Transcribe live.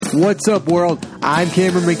What's up, world? I'm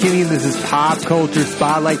Cameron McKinney, and this is Pop Culture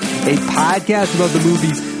Spotlight, a podcast about the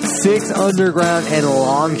movies Six Underground and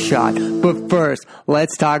Long Shot. But first,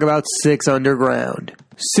 let's talk about Six Underground.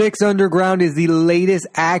 Six Underground is the latest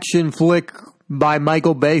action flick by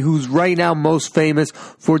Michael Bay, who's right now most famous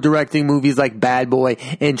for directing movies like Bad Boy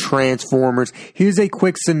and Transformers. Here's a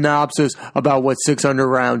quick synopsis about what Six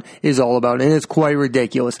Underground is all about, and it's quite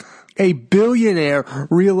ridiculous. A billionaire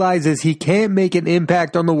realizes he can't make an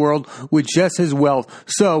impact on the world with just his wealth,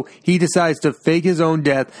 so he decides to fake his own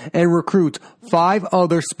death and recruits 5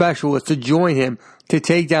 other specialists to join him to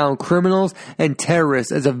take down criminals and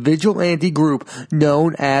terrorists as a vigilante group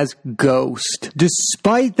known as Ghost.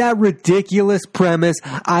 Despite that ridiculous premise,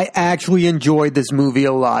 I actually enjoyed this movie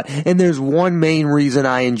a lot. And there's one main reason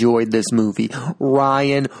I enjoyed this movie.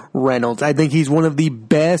 Ryan Reynolds. I think he's one of the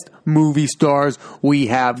best movie stars we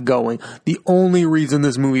have going. The only reason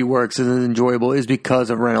this movie works and is enjoyable is because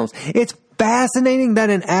of Reynolds. It's fascinating that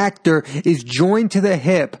an actor is joined to the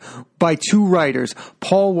hip by 2 writers,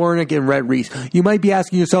 Paul Wernick and Rhett Reese. You might be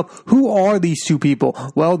asking yourself, who are these 2 people?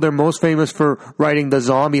 Well, they're most famous for writing the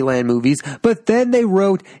Zombieland movies, but then they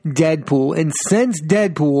wrote Deadpool. And since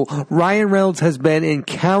Deadpool, Ryan Reynolds has been in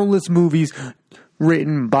countless movies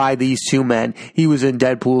written by these 2 men. He was in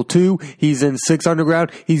Deadpool 2. He's in Six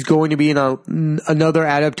Underground. He's going to be in another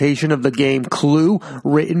adaptation of the game Clue,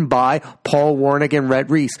 written by Paul Wernick and Rhett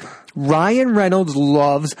Reese. Ryan Reynolds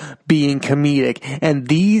loves being comedic, and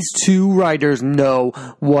these 2 writers know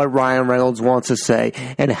what Ryan Reynolds wants to say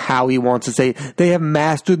and how he wants to say it. They have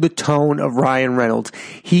mastered the tone of Ryan Reynolds.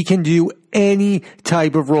 He can do any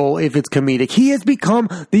type of role if it's comedic. He has become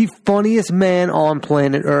the funniest man on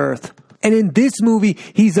planet Earth. And in this movie,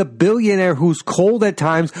 he's a billionaire who's cold at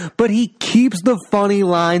times, but he keeps the funny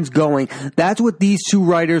lines going. That's what these 2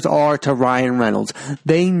 writers are to Ryan Reynolds.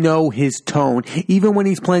 They know his tone. Even when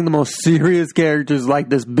he's playing the most serious characters like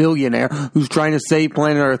this billionaire who's trying to save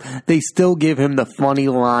planet Earth, they still give him the funny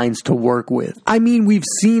lines to work with. I mean, we've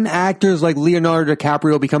seen actors like Leonardo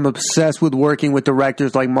DiCaprio become obsessed with working with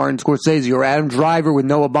directors like Martin Scorsese or Adam Driver with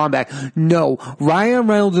Noah Baumbach. No, Ryan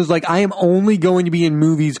Reynolds is like, I am only going to be in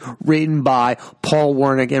movies written by Paul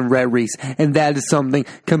Wernick and Rhett Reese, and that is something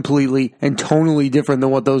completely and tonally different than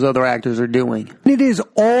what those other actors are doing. It is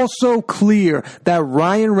also clear that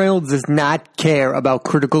Ryan Reynolds does not care about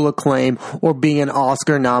critical acclaim or being an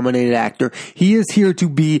Oscar-nominated actor. He is here to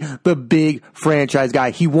be the big franchise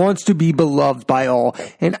guy. He wants to be beloved by all,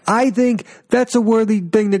 and I think that's a worthy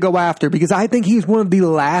thing to go after, because I think he's one of the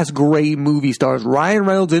last great movie stars. Ryan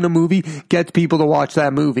Reynolds in a movie gets people to watch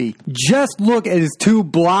that movie. Just look at his 2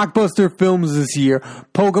 blockbuster films this year,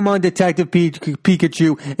 Pokemon Detective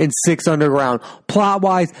Pikachu and Six Underground.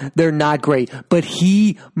 Plot-wise, they're not great, but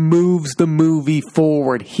he moves the movie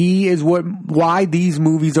forward. He is why these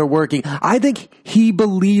movies are working. I think he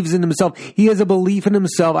believes in himself. He has a belief in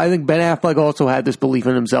himself. I think Ben Affleck also had this belief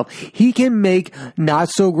in himself. He can make not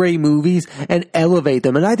so great movies and elevate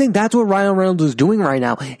them, and I think that's what Ryan Reynolds is doing right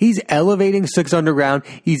now. He's elevating Six Underground,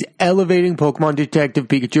 he's elevating Pokemon Detective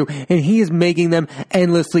Pikachu, and he is making them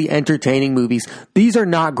endlessly entertaining movies. These are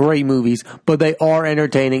not great movies, but they are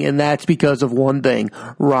entertaining, and that's because of one thing,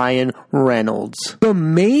 Ryan Reynolds. The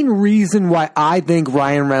main reason why I think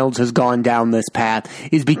Ryan Reynolds has gone down this path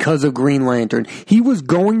is because of Green Lantern. He was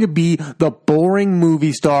going to be the boring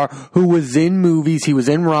movie star who was in movies, he was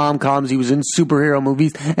in rom-coms, he was in superhero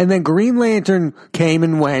movies, and then Green Lantern came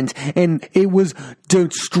and went, and it was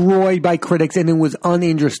destroyed by critics, and it was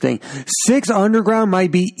uninteresting. Six Underground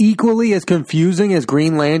might be equally as confusing as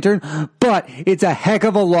Green Lantern, but it's a heck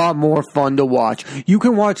of a lot more fun to watch. You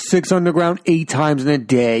can watch Six Underground 8 times in a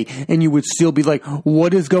day, and you would still be like,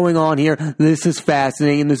 what is going on here? This is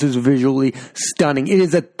fascinating, and this is visually stunning. It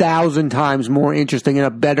is 1,000 times more interesting and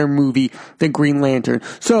a better movie than Green Lantern.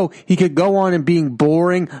 So, he could go on and being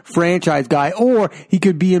boring franchise guy, or he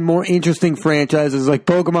could be in more interesting franchises like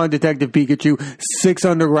Pokemon Detective Pikachu, Six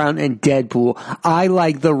Underground, and Deadpool. I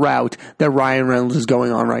like the route that Ryan Reynolds is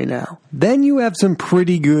going on right now. Then you have some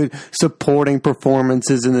pretty good supporting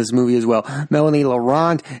performances in this movie as well. Melanie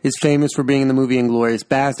Laurent is famous for being in the movie Inglourious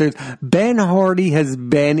Basterds. Ben Hardy has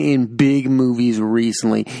been in big movies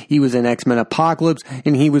recently. He was in X-Men Apocalypse,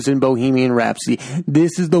 and he was in Bohemian Rhapsody. Rhapsody.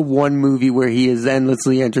 This is the one movie where he is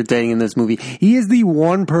endlessly entertaining in this movie. He is the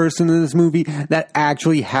one person in this movie that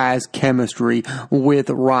actually has chemistry with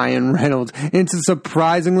Ryan Reynolds. And it's a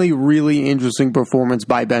surprisingly really interesting performance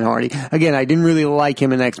by Ben Hardy. Again, I didn't really like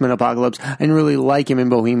him in X-Men Apocalypse. I didn't really like him in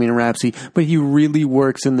Bohemian Rhapsody, but he really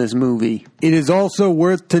works in this movie. It is also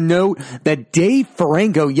worth to note that Dave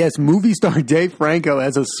Franco, yes, movie star Dave Franco,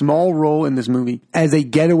 has a small role in this movie as a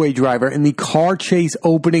getaway driver, and the car chase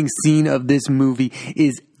opening scene of this movie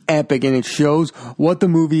is epic, and it shows what the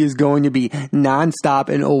movie is going to be: non-stop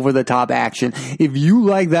and over-the-top action. If you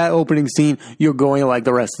like that opening scene, you're going to like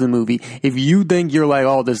the rest of the movie. If you think you're like,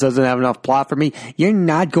 oh, this doesn't have enough plot for me, you're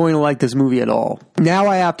not going to like this movie at all. Now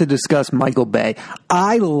I have to discuss Michael Bay.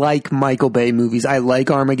 I like Michael Bay movies. I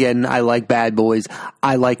like Armageddon. I like Bad Boys.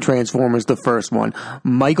 I like Transformers, the first one.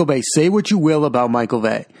 Michael Bay, say what you will about Michael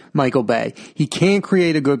Bay. He can't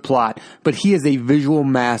create a good plot, but he is a visual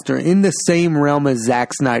master in the same realm as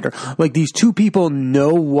Zack Snyder. Like, these two people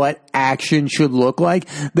know what action should look like.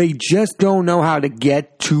 They just don't know how to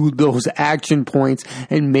get to those action points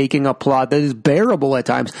and making a plot that is bearable at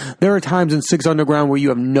times. There are times in Six Underground where you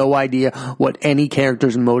have no idea what any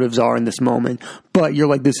character's motives are in this moment, but you're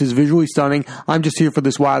like, this is visually stunning. I'm just here for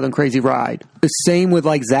this wild and crazy ride. The same with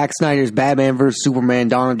like Zack Snyder's Batman vs. Superman,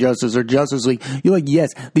 Dawn of Justice, or Justice League. You're like, yes,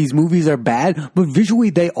 these movies are bad, but visually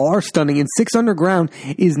they are stunning. And Six Underground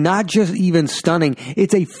is not just even stunning.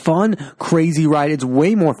 It's a fun, crazy ride. It's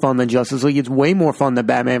way more fun than Justice League. It's way more fun than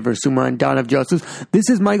Batman vs. Superman, Dawn of Justice. This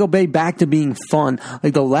is Michael Bay back to being fun.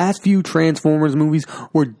 Like, the last few Transformers movies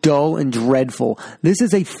were dull and dreadful. This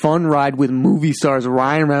is a fun ride with movie stars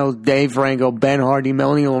Ryan Reynolds, Dave Franco, Ben Hardy,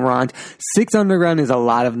 Melanie Laurent. Six Underground is a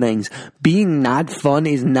lot of things. Being not fun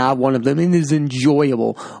is not one of them. It is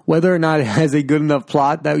enjoyable. Whether or not it has a good enough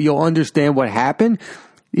plot that you'll understand what happened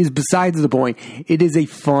is besides the point. It is a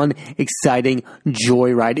fun, exciting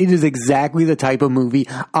joyride. It is exactly the type of movie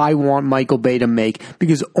I want Michael Bay to make,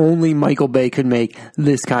 because only Michael Bay could make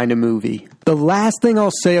this kind of movie. The last thing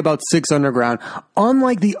I'll say about Six Underground,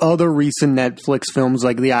 unlike the other recent Netflix films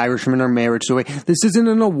like The Irishman or Marriage Story, this isn't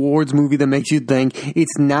an awards movie that makes you think.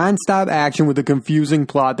 It's non-stop action with a confusing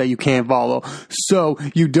plot that you can't follow. So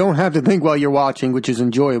you don't have to think while you're watching, which is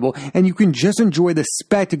enjoyable, and you can just enjoy the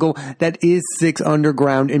spectacle that is Six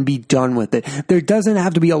Underground and be done with it. There doesn't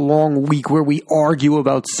have to be a long week where we argue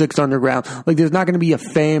about Six Underground. Like, there's not going to be a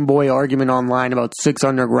fanboy argument online about Six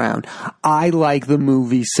Underground. I like the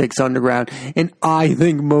movie Six Underground, and I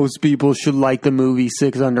think most people should like the movie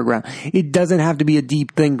Six Underground. It doesn't have to be a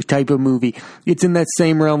deep think type of movie. It's in that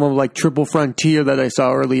same realm of like Triple Frontier that I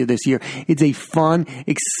saw earlier this year. It's a fun,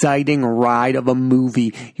 exciting ride of a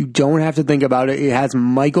movie. You don't have to think about it. It has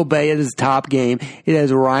Michael Bay at his top game. It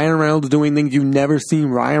has Ryan Reynolds doing things you've never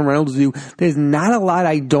seen Ryan Reynolds do. There's not a lot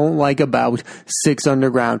I don't like about Six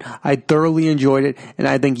Underground. I thoroughly enjoyed it, and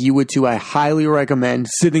I think you would too. I highly recommend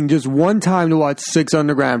sitting just one time to watch Six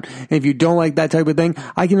Underground. And if you don't like that type of thing,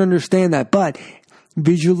 I can understand that, but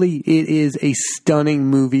visually it is a stunning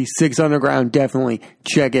movie. Six Underground, definitely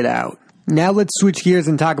check it out. Now let's switch gears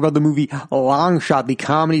and talk about the movie Long Shot, the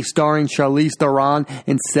comedy starring Charlize Theron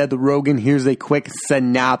and Seth Rogen. Here's a quick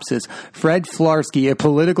synopsis. Fred Flarsky, a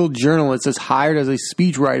political journalist, is hired as a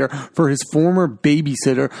speechwriter for his former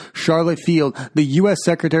babysitter, Charlotte Field, the U.S.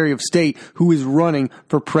 Secretary of State, who is running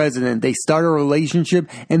for president. They start a relationship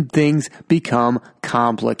and things become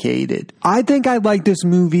complicated. I think I like this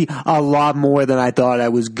movie a lot more than I thought I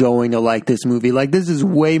was going to like this movie. Like, this is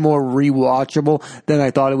way more rewatchable than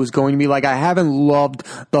I thought it was going to be. Like, I haven't loved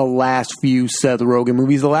the last few Seth Rogen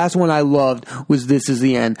movies. The last one I loved was This Is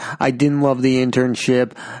the End. I didn't love The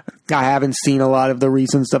Internship. I haven't seen a lot of the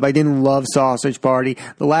recent stuff. I didn't love Sausage Party.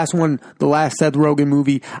 The last Seth Rogen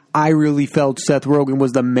movie I really felt Seth Rogen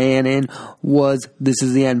was the man in was This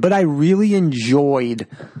Is the End. But I really enjoyed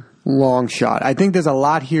Long Shot. I think there's a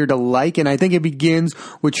lot here to like, and I think it begins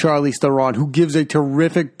with Charlize Theron, who gives a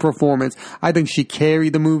terrific performance. I think she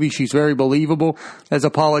carried the movie. She's very believable as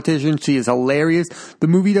a politician. She is hilarious. The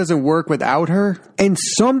movie doesn't work without her. And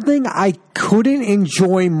something I couldn't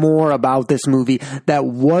enjoy more about this movie that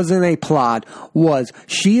wasn't a plot was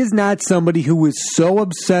she is not somebody who is so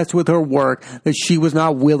obsessed with her work that she was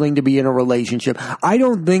not willing to be in a relationship. I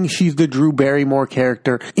don't think she's the Drew Barrymore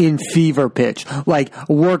character in Fever Pitch. Like,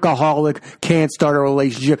 workaholic, can't start a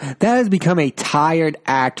relationship. That has become a tired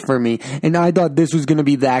act for me. And I thought this was going to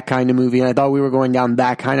be that kind of movie, and I thought we were going down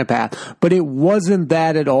that kind of path. But it wasn't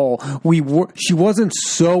that at all. She wasn't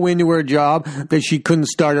so into her job that she couldn't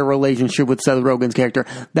start a relationship with Seth Rogen's character.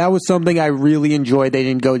 That was something I really enjoyed. They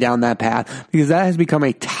didn't go down that path, because that has become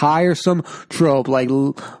a tiresome trope. Like,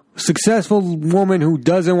 successful woman who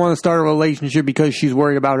doesn't want to start a relationship because she's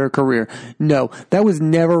worried about her career. No, that was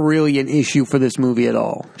never really an issue for this movie at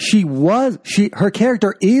all. Her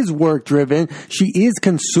character is work driven. She is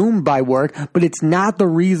consumed by work, but it's not the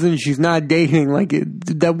reason she's not dating.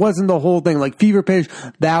 That wasn't the whole thing. Like Fever Pitch,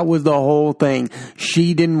 that was the whole thing.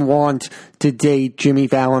 She didn't want to date Jimmy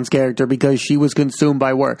Fallon's character because she was consumed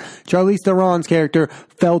by work. Charlize Theron's character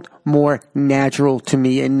felt more natural to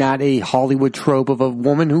me and not a Hollywood trope of a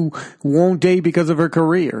woman who won't date because of her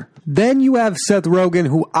career. Then you have Seth Rogen,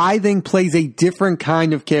 who I think plays a different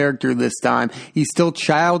kind of character this time. He's still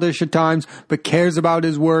childish at times, but cares about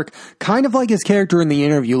his work. Kind of like his character in The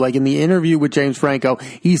Interview. Like in The Interview with James Franco,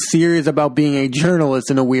 he's serious about being a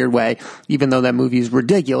journalist in a weird way, even though that movie is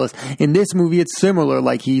ridiculous. In this movie, it's similar.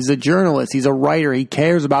 Like he's a journalist. He's a writer. He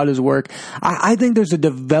cares about his work. I think there's a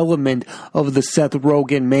development of the Seth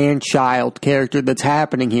Rogen man-child character that's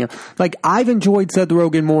happening here. Like, I've enjoyed Seth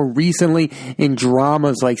Rogen more recently in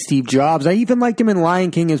dramas like Steve Jobs. I even liked him in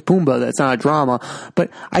Lion King as Pumbaa. That's not a drama.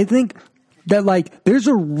 But I think that, there's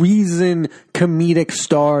a reason comedic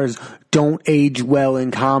stars don't age well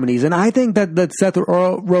in comedies. And I think that Seth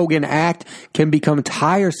Rogen act can become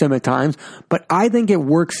tiresome at times, but I think it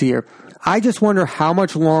works here. I just wonder how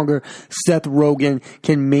much longer Seth Rogen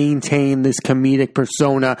can maintain this comedic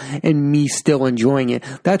persona and me still enjoying it.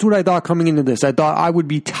 That's what I thought coming into this. I thought I would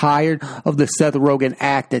be tired of the Seth Rogen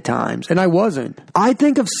act at times, and I wasn't. I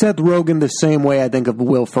think of Seth Rogen the same way I think of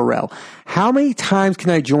Will Ferrell. How many times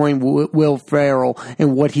can I join Will Ferrell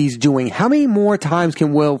and what he's doing? How many more times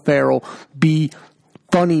can Will Ferrell be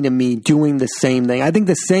funny to me doing the same thing? I think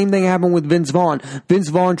the same thing happened with Vince Vaughn. Vince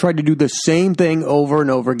Vaughn tried to do the same thing over and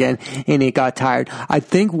over again, and it got tired. I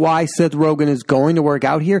think why Seth Rogen is going to work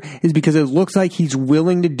out here is because it looks like he's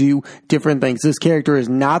willing to do different things. This character is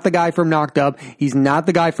not the guy from Knocked Up. He's not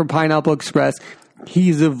the guy from Pineapple Express.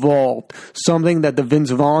 He's evolved. Something that the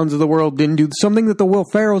Vince Vaughns of the world didn't do. Something that the Will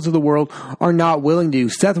Ferrells of the world are not willing to do.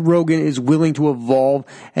 Seth Rogen is willing to evolve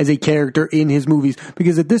as a character in his movies.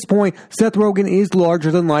 Because at this point, Seth Rogen is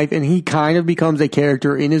larger than life and he kind of becomes a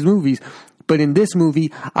character in his movies. But in this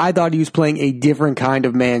movie, I thought he was playing a different kind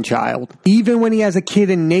of man-child. Even when he has a kid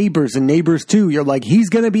in Neighbors and Neighbors 2, you're like, he's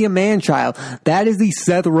going to be a man-child. That is the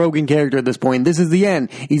Seth Rogen character at this point. This is the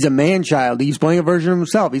end. He's a man-child. He's playing a version of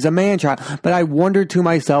himself. He's a man-child. But I wondered to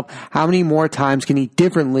myself, how many more times can he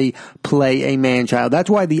differently play a man-child? That's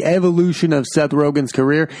why the evolution of Seth Rogen's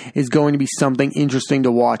career is going to be something interesting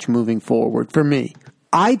to watch moving forward for me.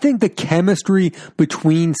 I think the chemistry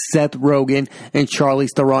between Seth Rogen and Charlize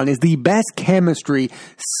Theron is the best chemistry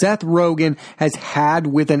Seth Rogen has had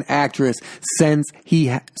with an actress since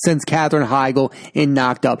Katherine Heigl in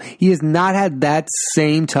Knocked Up. He has not had that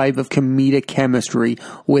same type of comedic chemistry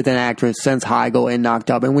with an actress since Heigl in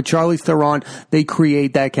Knocked Up. And with Charlize Theron, they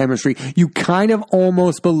create that chemistry. You kind of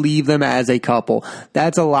almost believe them as a couple.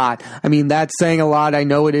 That's a lot. I mean, that's saying a lot. I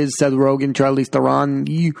know it is. Seth Rogen, Charlize Theron.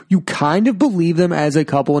 You kind of believe them as a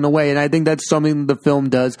couple in a way, and I think that's something the film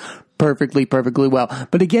does perfectly well.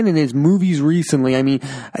 But again, in his movies recently, I mean,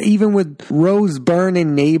 even with Rose Byrne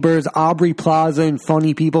in Neighbors, Aubrey Plaza in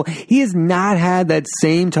Funny People, he has not had that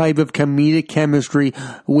same type of comedic chemistry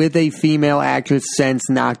with a female actress since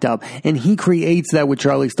Knocked Up. And he creates that with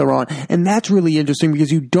Charlize Theron. And that's really interesting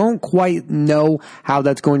because you don't quite know how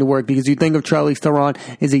that's going to work, because you think of Charlize Theron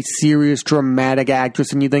as a serious, dramatic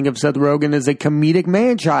actress, and you think of Seth Rogen as a comedic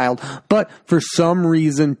man-child. But for some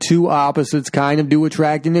reason, two opposites kind of do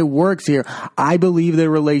attract, and it works here. I believe their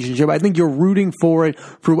relationship. I think you're rooting for it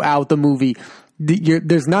throughout the movie.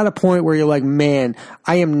 There's not a point where you're like, man,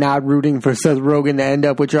 I am not rooting for Seth Rogen to end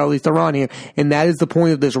up with Charlize Theron here. And that is the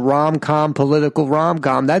point of this rom-com, political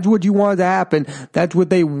rom-com. That's what you want to happen. That's what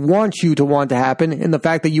they want you to want to happen. And the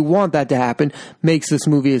fact that you want that to happen makes this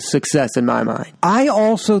movie a success in my mind. I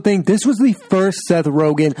also think this was the first Seth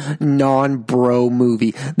Rogen non-bro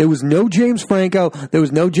movie. There was no James Franco. There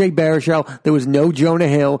was no Jay Baruchel. There was no Jonah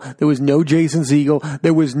Hill. There was no Jason Segel.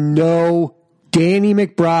 There was no Danny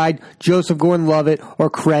McBride, Joseph Gordon-Levitt, or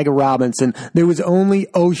Craig Robinson. There was only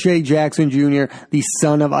O'Shea Jackson Jr., the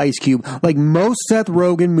son of Ice Cube. Like most Seth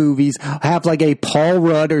Rogen movies have like a Paul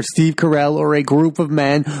Rudd or Steve Carell or a group of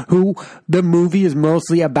men who the movie is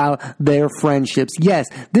mostly about their friendships. Yes,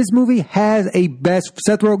 this movie has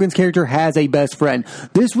Seth Rogen's character has a best friend.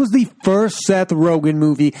 This was the first Seth Rogen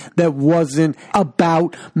movie that wasn't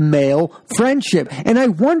about male friendship. And I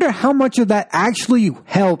wonder how much of that actually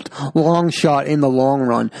helped Long Shot in the long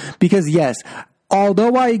run. Because yes,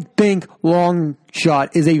 although I think Long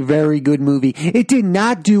Shot is a very good movie. It did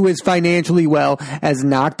not do as financially well as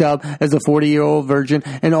Knocked Up, as The 40-Year-Old Virgin,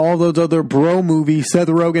 and all those other bro movies Seth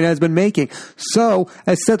Rogen has been making. So,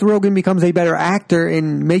 as Seth Rogen becomes a better actor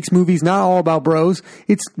and makes movies not all about bros,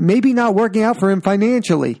 it's maybe not working out for him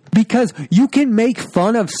financially. Because you can make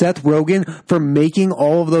fun of Seth Rogen for making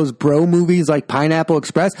all of those bro movies like Pineapple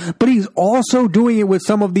Express, but he's also doing it with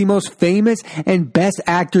some of the most famous and best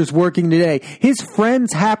actors working today. His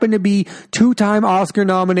friends happen to be two-time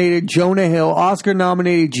Oscar-nominated Jonah Hill,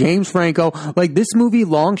 Oscar-nominated James Franco. Like, this movie,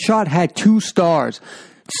 Long Shot, had 2 stars.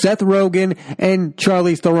 Seth Rogen and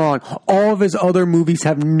Charlize Theron. All of his other movies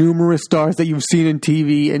have numerous stars that you've seen in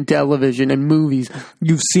TV and television and movies.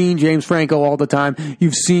 You've seen James Franco all the time.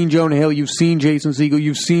 You've seen Jonah Hill. You've seen Jason Segel.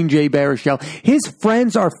 You've seen Jay Baruchel. His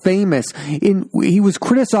friends are famous. He was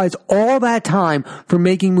criticized all that time for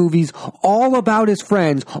making movies all about his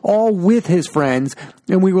friends, all with his friends.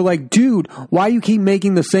 And we were like, dude, why do you keep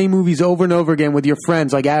making the same movies over and over again with your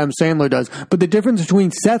friends like Adam Sandler does? But the difference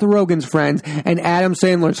between Seth Rogen's friends and Adam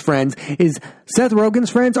Sandler's friends is Seth Rogen's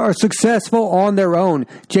friends are successful on their own.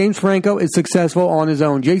 James Franco is successful on his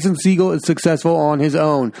own. Jason Segel is successful on his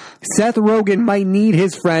own. Seth Rogen might need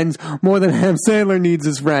his friends more than Adam Sandler needs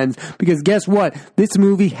his friends. Because guess what? This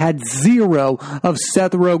movie had 0 of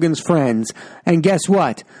Seth Rogen's friends. And guess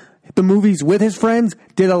what? The movies with his friends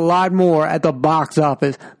did a lot more at the box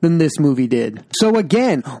office than this movie did. So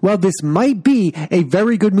again, while this might be a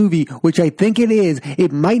very good movie, which I think it is,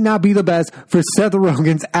 it might not be the best for Seth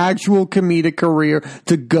Rogen's actual comedic career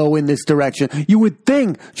to go in this direction. You would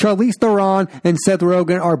think Charlize Theron and Seth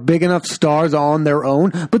Rogen are big enough stars on their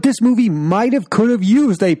own, but this movie could have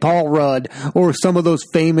used a Paul Rudd or some of those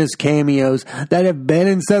famous cameos that have been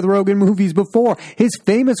in Seth Rogen movies before. His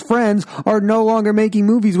famous friends are no longer making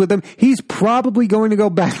movies with him. He's probably going to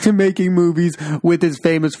go back to making movies with his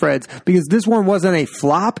famous friends, because this one wasn't a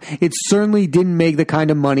flop. It certainly didn't make the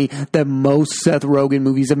kind of money that most Seth Rogen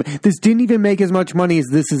movies have made. This didn't even make as much money as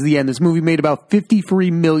This Is the End. This movie made about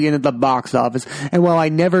 $53 million at the box office. And while I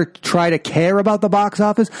never try to care about the box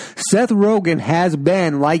office, Seth Rogen has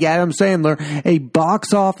been, like Adam Sandler, a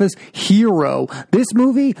box office hero. This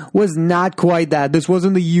movie was not quite that. This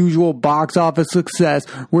wasn't the usual box office success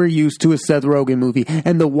we're used to a Seth Rogen movie.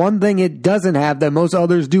 And the one thing it doesn't have that most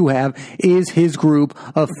others do have is his group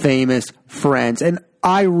of famous friends. And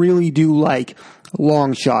I really do like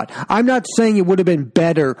Long Shot. I'm not saying it would have been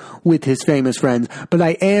better with his famous friends, but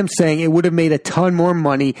I am saying it would have made a ton more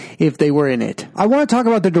money if they were in it. I want to talk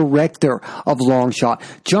about the director of Long Shot,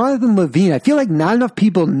 Jonathan Levine. I feel like not enough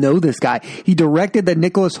people know this guy. He directed the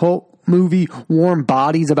Nicholas Hoult movie Warm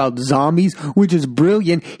Bodies about zombies, which is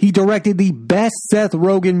brilliant. He directed the best Seth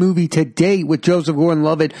Rogen movie to date with Joseph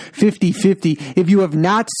Gordon-Levitt, 50-50. If you have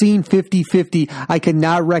not seen 50-50, I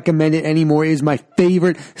cannot recommend it anymore. It is my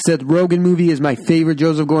favorite Seth Rogen movie. It is my favorite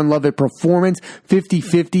Joseph Gordon-Levitt performance.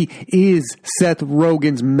 50-50 is Seth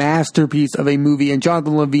Rogen's masterpiece of a movie, and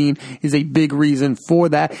Jonathan Levine is a big reason for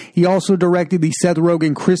that. He also directed the Seth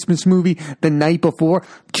Rogen Christmas movie The Night Before.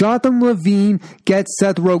 Jonathan Levine gets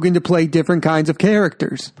Seth Rogen to play different kinds of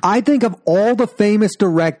characters. I think of all the famous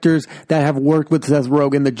directors that have worked with Seth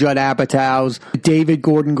Rogen, the Judd Apatows, David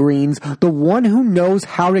Gordon Greens, the one who knows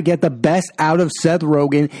how to get the best out of Seth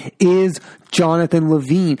Rogen is Jonathan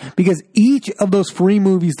Levine, because each of those 3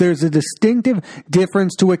 movies, there's a distinctive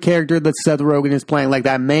difference to a character that Seth Rogen is playing. Like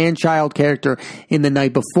that man-child character in The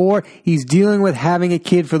Night Before, he's dealing with having a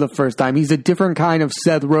kid for the first time. He's a different kind of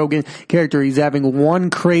Seth Rogen character. He's having one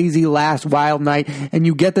crazy last wild night, and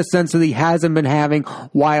you get the sense that he hasn't been having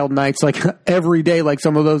wild nights like every day like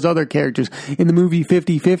some of those other characters. In the movie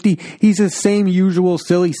 50-50, he's the same usual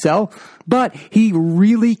silly self, but he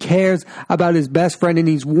really cares about his best friend, and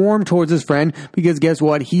he's warm towards his friend because guess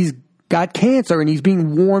what? He's got cancer and he's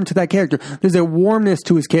being warm to that character. There's a warmness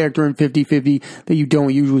to his character in 50-50 that you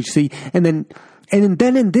don't usually see. And then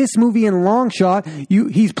in this movie in Long Shot,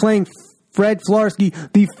 he's playing Fred Flarsky,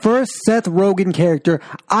 the first Seth Rogen character,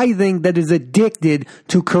 I think, that is addicted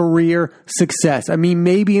to career success. I mean,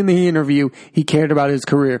 maybe in the interview he cared about his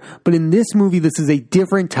career, but in this movie, this is a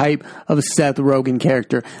different type of Seth Rogen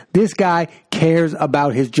character. This guy cares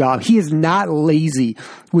about his job. He is not lazy,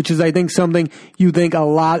 which is, I think, something you think a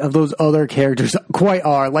lot of those other characters quite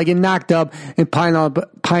are. Like in Knocked Up and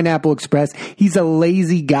Pineapple Express, he's a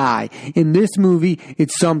lazy guy. In this movie,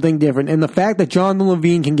 it's something different. And the fact that Jonathan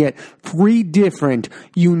Levine can get 3 different,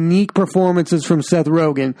 unique performances from Seth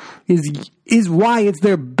Rogen is is why it's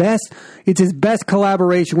his best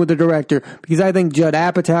collaboration with the director, because I think Judd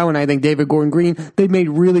Apatow and I think David Gordon Green, they've made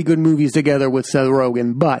really good movies together with Seth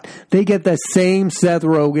Rogen, but they get the same Seth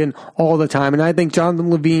Rogen all the time, and I think Jonathan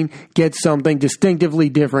Levine gets something distinctively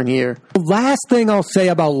different here. The last thing I'll say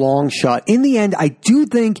about Long Shot, in the end, I do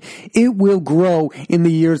think it will grow in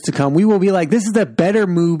the years to come. We will be like, this is a better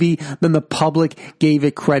movie than the public gave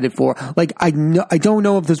it credit for. Like, I don't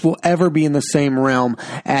know if this will ever be in the same realm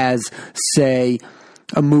as, say,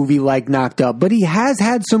 a movie like Knocked Up, but he has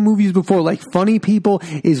had some movies before. Like Funny People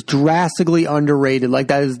is drastically underrated. Like,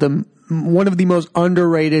 that is one of the most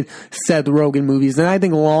underrated Seth Rogen movies, and I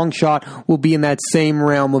think Long Shot will be in that same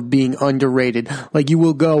realm of being underrated. Like, you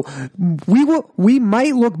will go, we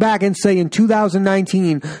might look back and say in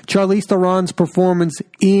 2019, Charlize Theron's performance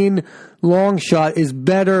in Long Shot is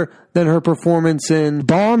better than her performance in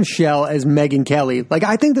Bombshell as Megyn Kelly. Like,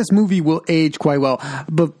 I think this movie will age quite well.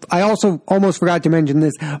 But I also almost forgot to mention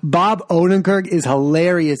this. Bob Odenkirk is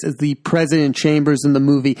hilarious as the President Chambers in the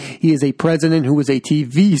movie. He is a president who was a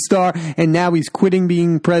TV star, and now he's quitting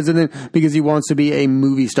being president because he wants to be a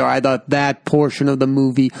movie star. I thought that portion of the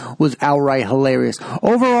movie was outright hilarious.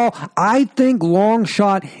 Overall, I think Long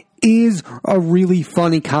Shot is a really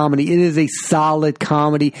funny comedy. It is a solid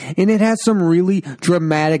comedy, and it has some really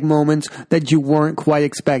dramatic moments that you weren't quite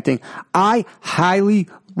expecting. I highly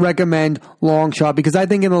recommend Long Shot because I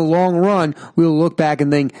think in the long run, we'll look back and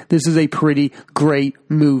think this is a pretty great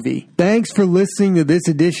movie. Thanks for listening to this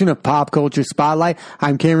edition of Pop Culture Spotlight.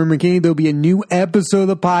 I'm Cameron McKinney. There'll be a new episode of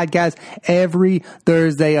the podcast every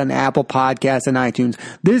Thursday on Apple Podcasts and iTunes.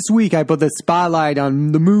 This week, I put the spotlight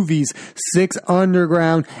on the movies Six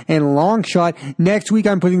Underground and Long Shot. Next week,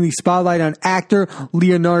 I'm putting the spotlight on actor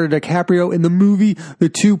Leonardo DiCaprio in the movie The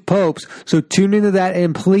Two Popes. So tune into that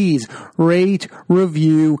and please rate,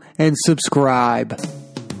 review, and subscribe.